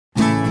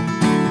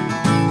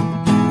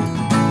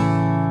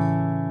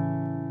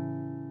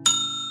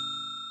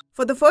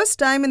For the first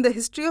time in the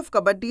history of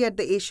Kabaddi at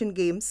the Asian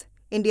Games,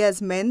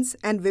 India's men's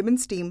and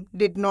women's team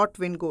did not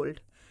win gold.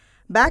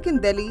 Back in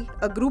Delhi,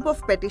 a group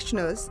of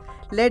petitioners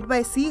led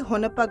by C.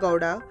 Honappa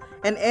Gowda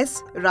and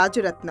S.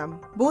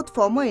 Rajaratnam, both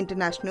former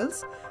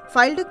internationals,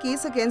 filed a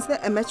case against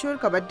the Amateur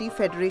Kabaddi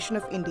Federation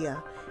of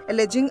India,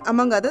 alleging,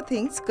 among other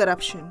things,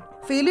 corruption,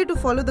 failure to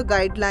follow the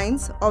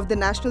guidelines of the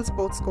National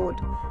Sports Code,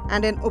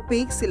 and an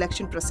opaque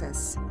selection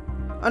process.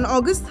 On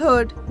August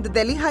 3rd, the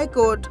Delhi High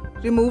Court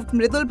removed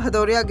Mridul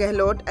Bhadoria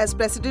Gehlot as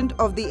president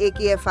of the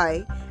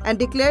AKFI and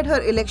declared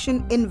her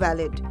election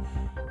invalid.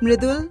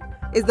 Mridul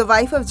is the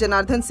wife of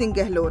Janardhan Singh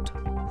Gehlot,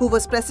 who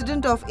was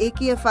president of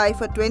AKFI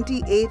for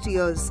 28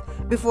 years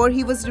before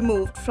he was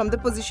removed from the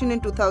position in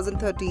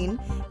 2013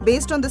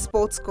 based on the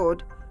sports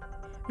code.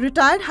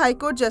 Retired High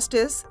Court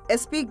Justice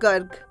S.P.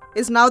 Garg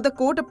is now the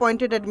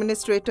court-appointed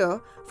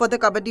administrator for the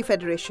Kabaddi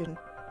Federation.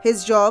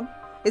 His job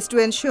is to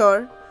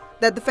ensure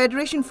that the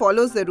Federation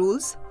follows the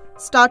rules,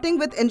 starting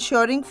with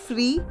ensuring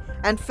free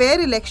and fair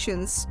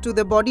elections to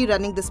the body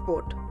running the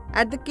sport.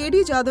 At the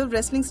K.D. Jadhav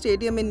Wrestling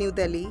Stadium in New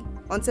Delhi,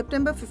 on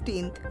September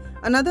 15th,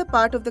 another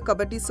part of the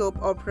Kabaddi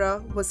soap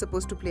opera was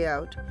supposed to play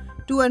out.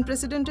 Two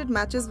unprecedented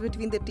matches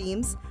between the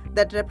teams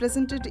that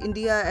represented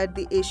India at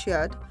the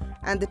Asiad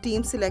and the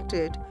team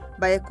selected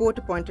by a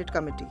court-appointed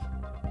committee.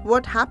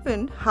 What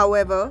happened,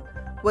 however,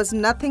 was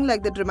nothing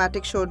like the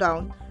dramatic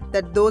showdown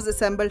that those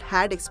assembled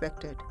had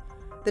expected.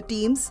 The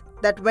teams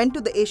that went to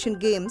the Asian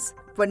Games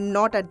were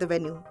not at the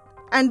venue.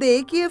 And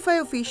the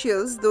AKFI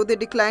officials, though they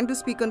declined to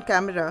speak on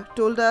camera,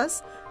 told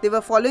us they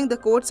were following the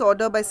court's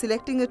order by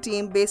selecting a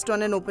team based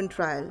on an open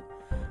trial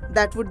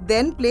that would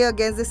then play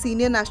against the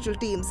senior national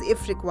teams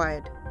if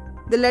required.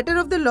 The letter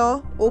of the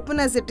law, open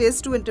as it is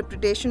to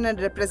interpretation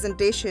and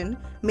representation,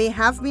 may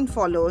have been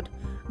followed,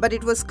 but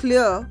it was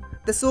clear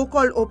the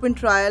so-called open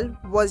trial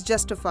was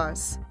just a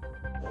farce.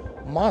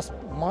 Mass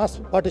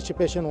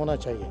participation होना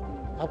चाहिए.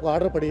 आपको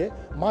order पढ़िए,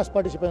 mass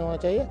participation होना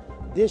चाहिए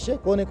देश से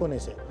कोने-कोने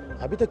से.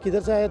 अभी तक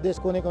किधर से आया देश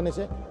कोने-कोने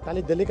से?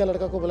 खाली दिल्ली का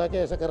लड़का को बुला के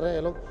ऐसा कर रहे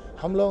हैं लोग.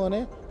 हम लोगों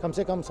ने कम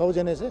से कम 100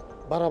 जने से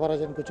 12-12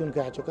 जन को चुन के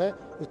आ चुका है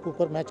इसके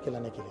ऊपर मैच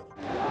खिलाने के लिए.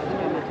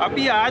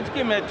 अभी आज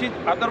के मैचेस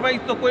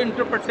अदरवाइज तो कोई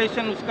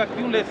इंटरप्रिटेशन उसका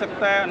क्यों ले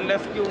सकता है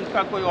अनलेस कि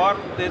उनका कोई और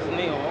उद्देश्य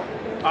नहीं हो.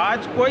 आज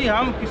कोई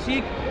हम किसी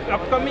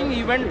अपकमिंग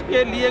इवेंट के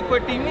लिए कोई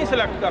टीम नहीं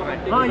सिलेक्ट कर रहे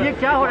हैं. हाँ, ये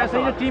क्या हो रहा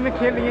है? ये टीमें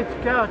खेल रही है,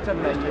 क्या चल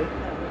रहा है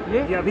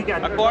ये अभी क्या?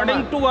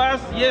 अकॉर्डिंग टू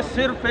अस ये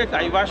सिर्फ एक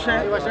आईवाशा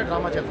है,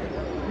 ड्रामा चल रहा है.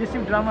 ये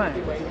सिर्फ ड्रामा है.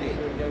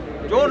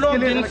 जो लोग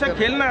जिनसे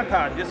खेलना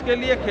था, जिसके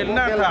लिए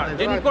खेलना था,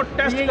 जिनको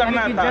टेस्ट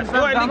करना था,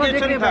 जो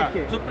एलिगेशन था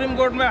सुप्रीम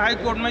कोर्ट में, हाई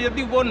कोर्ट में,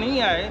 यदि वो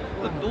नहीं आए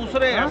तो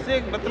दूसरे ऐसे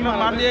मतलब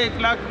मान लिया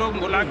 1 लाख लोग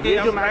बुला के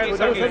हम मैच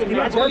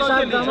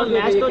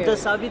तो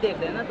जैसा भी देख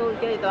रहे हैं ना, तो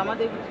क्या ड्रामा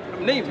देख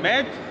नहीं.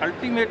 मैच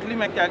अल्टीमेटली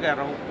मैं क्या कह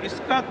रहा हूँ,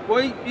 इसका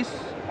कोई इस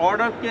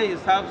ऑर्डर के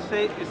हिसाब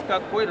से इसका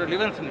कोई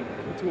रिलेवेंस नहीं है.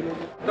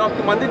 तो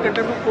आपको मंदिर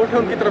कंटेम्प्ट कोर्ट है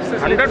उनकी तरफ से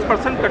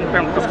 100%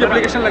 कंटेम्प्ट उसकी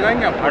एप्लीकेशन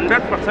लगाएंगे आप?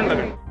 100%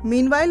 लगाएंगे.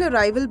 Meanwhile, a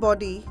rival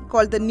body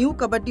called the New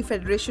Kabaddi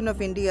Federation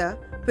of India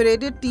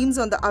paraded teams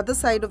on the other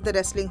side of the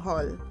wrestling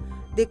hall.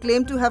 They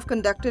claimed to have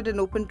conducted an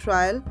open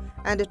trial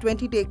and a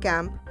 20-day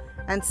camp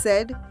and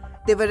said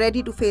they were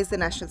ready to face the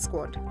national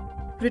squad.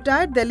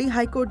 Retired Delhi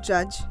High Court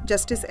Judge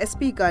Justice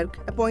S.P. Garg,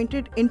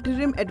 appointed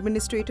interim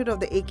administrator of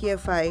the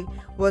AKFI,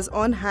 was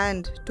on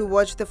hand to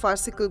watch the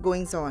farcical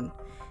goings-on.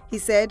 He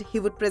said he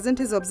would present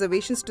his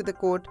observations to the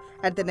court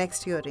at the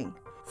next hearing.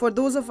 For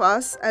those of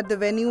us at the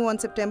venue on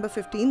September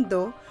 15th,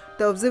 though,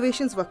 the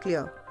observations were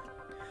clear.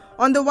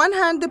 On the one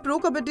hand, the Pro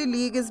Kabaddi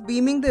League is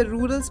beaming the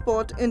rural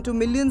sport into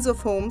millions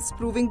of homes,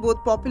 proving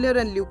both popular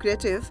and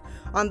lucrative.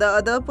 On the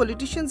other,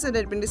 politicians and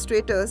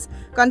administrators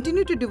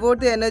continue to devote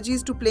their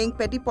energies to playing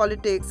petty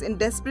politics in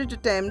desperate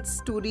attempts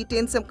to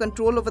retain some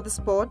control over the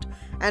sport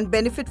and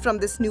benefit from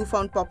this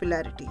newfound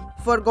popularity.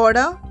 For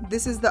Gowda,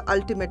 this is the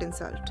ultimate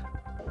insult.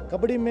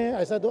 Kabaddi में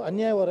ऐसा तो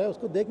अन्याय हो रहा है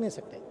उसको देख नहीं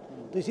सकते,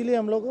 तो इसीलिए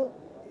हम लोग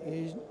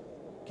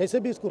कैसे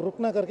भी इसको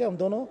रुकना करके हम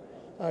दोनों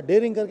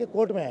डेयरिंग करके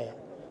कोर्ट में आए.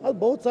 और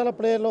बहुत सारा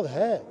प्लेयर लोग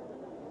है,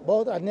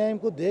 बहुत अन्याय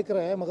को देख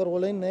रहा है, मगर वो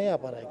लाइन नहीं आ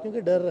पा रहा है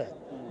क्योंकि डर रहा है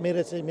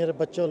मेरे से, मेरे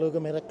बच्चे लोग,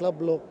 मेरा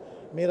क्लब लोग,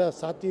 मेरा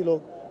साथी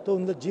लोग, तो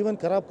उनका जीवन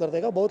खराब कर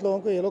देगा. बहुत लोगों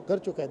को ये लोग कर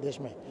चुका है देश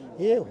में.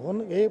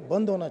 ये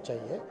बंद होना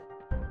चाहिए.